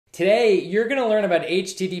Today, you're going to learn about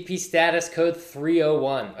HTTP status code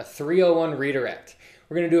 301, a 301 redirect.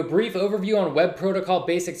 We're going to do a brief overview on web protocol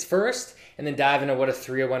basics first, and then dive into what a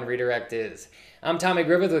 301 redirect is. I'm Tommy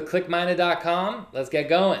Griffith with ClickMinded.com. Let's get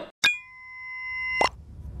going.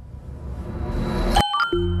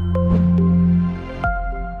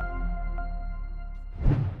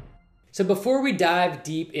 So before we dive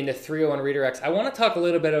deep into 301 redirects, I want to talk a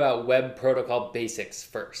little bit about web protocol basics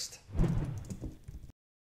first.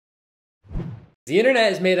 The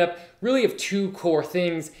internet is made up really of two core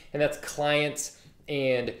things, and that's clients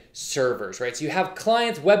and servers, right? So you have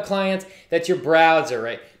clients, web clients, that's your browser,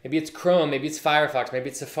 right? Maybe it's Chrome, maybe it's Firefox, maybe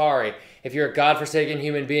it's Safari. If you're a godforsaken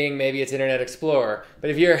human being, maybe it's Internet Explorer. But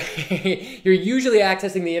if you're you're usually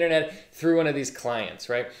accessing the internet through one of these clients,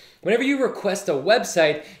 right? Whenever you request a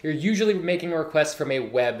website, you're usually making a request from a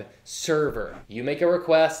web server. You make a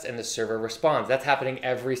request and the server responds. That's happening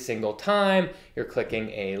every single time you're clicking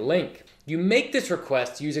a link. You make this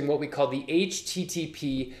request using what we call the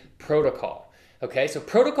HTTP protocol. Okay, so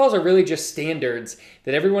protocols are really just standards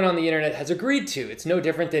that everyone on the internet has agreed to. It's no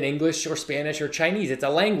different than English or Spanish or Chinese. It's a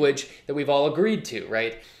language that we've all agreed to,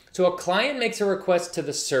 right? So a client makes a request to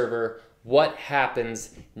the server. What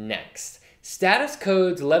happens next? Status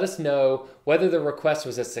codes let us know whether the request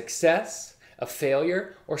was a success, a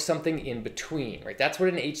failure, or something in between, right? That's what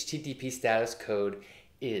an HTTP status code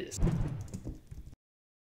is.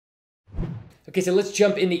 Okay, so let's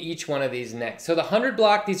jump into each one of these next. So the 100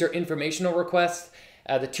 block, these are informational requests.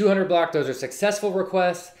 The 200 block, those are successful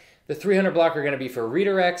requests. The 300 block are going to be for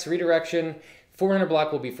redirects, redirection. 400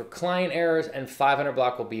 block will be for client errors, and 500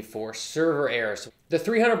 block will be for server errors. The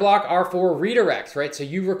 300 block are for redirects, right? So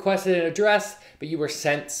you requested an address, but you were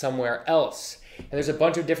sent somewhere else. And there's a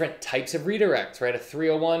bunch of different types of redirects, right? A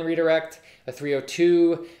 301 redirect, a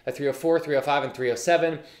 302, a 304, 305, and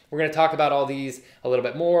 307. We're going to talk about all these a little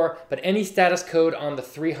bit more, but any status code on the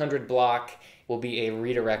 300 block will be a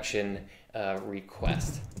redirection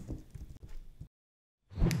request.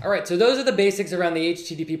 All right, so those are the basics around the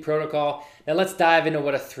HTTP protocol. Now let's dive into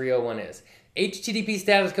what a 301 is. HTTP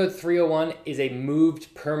status code 301 is a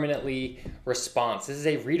moved permanently response. This is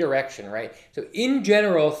a redirection, right? So in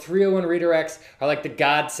general, 301 redirects are like the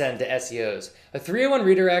godsend to SEOs. A 301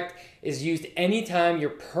 redirect is used anytime you're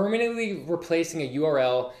permanently replacing a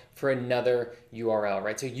URL for another URL,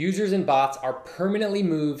 right? So users and bots are permanently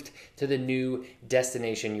moved to the new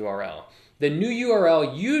destination URL. The new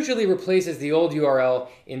URL usually replaces the old URL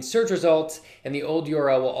in search results, and the old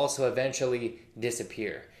URL will also eventually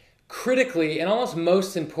disappear. Critically, and almost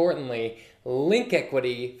most importantly, link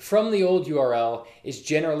equity from the old URL is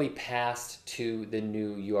generally passed to the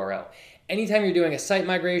new URL. Anytime you're doing a site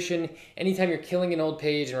migration, anytime you're killing an old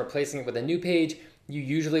page and replacing it with a new page, you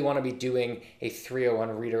usually want to be doing a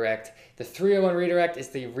 301 redirect. The 301 redirect is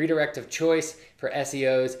the redirect of choice for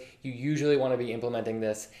SEOs. You usually want to be implementing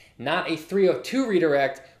this, not a 302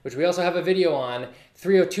 redirect, which we also have a video on.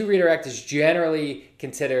 302 redirect is generally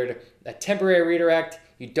considered a temporary redirect.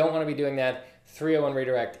 You don't want to be doing that. 301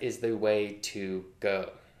 redirect is the way to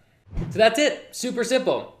go. So that's it. Super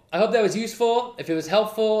simple. I hope that was useful. If it was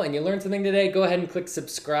helpful and you learned something today, go ahead and click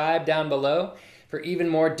subscribe down below for even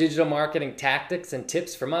more digital marketing tactics and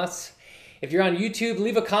tips from us. If you're on YouTube,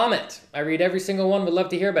 leave a comment. I read every single one. Would love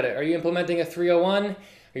to hear about it. Are you implementing a 301? Are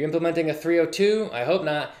you implementing a 302? I hope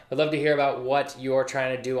not. I'd love to hear about what you're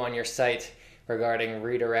trying to do on your site regarding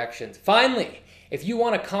redirections. Finally, if you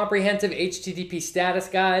want a comprehensive HTTP status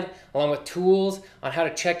guide along with tools on how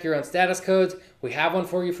to check your own status codes, we have one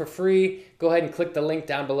for you for free. Go ahead and click the link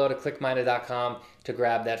down below to clickminded.com to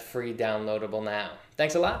grab that free downloadable now.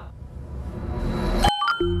 Thanks a lot.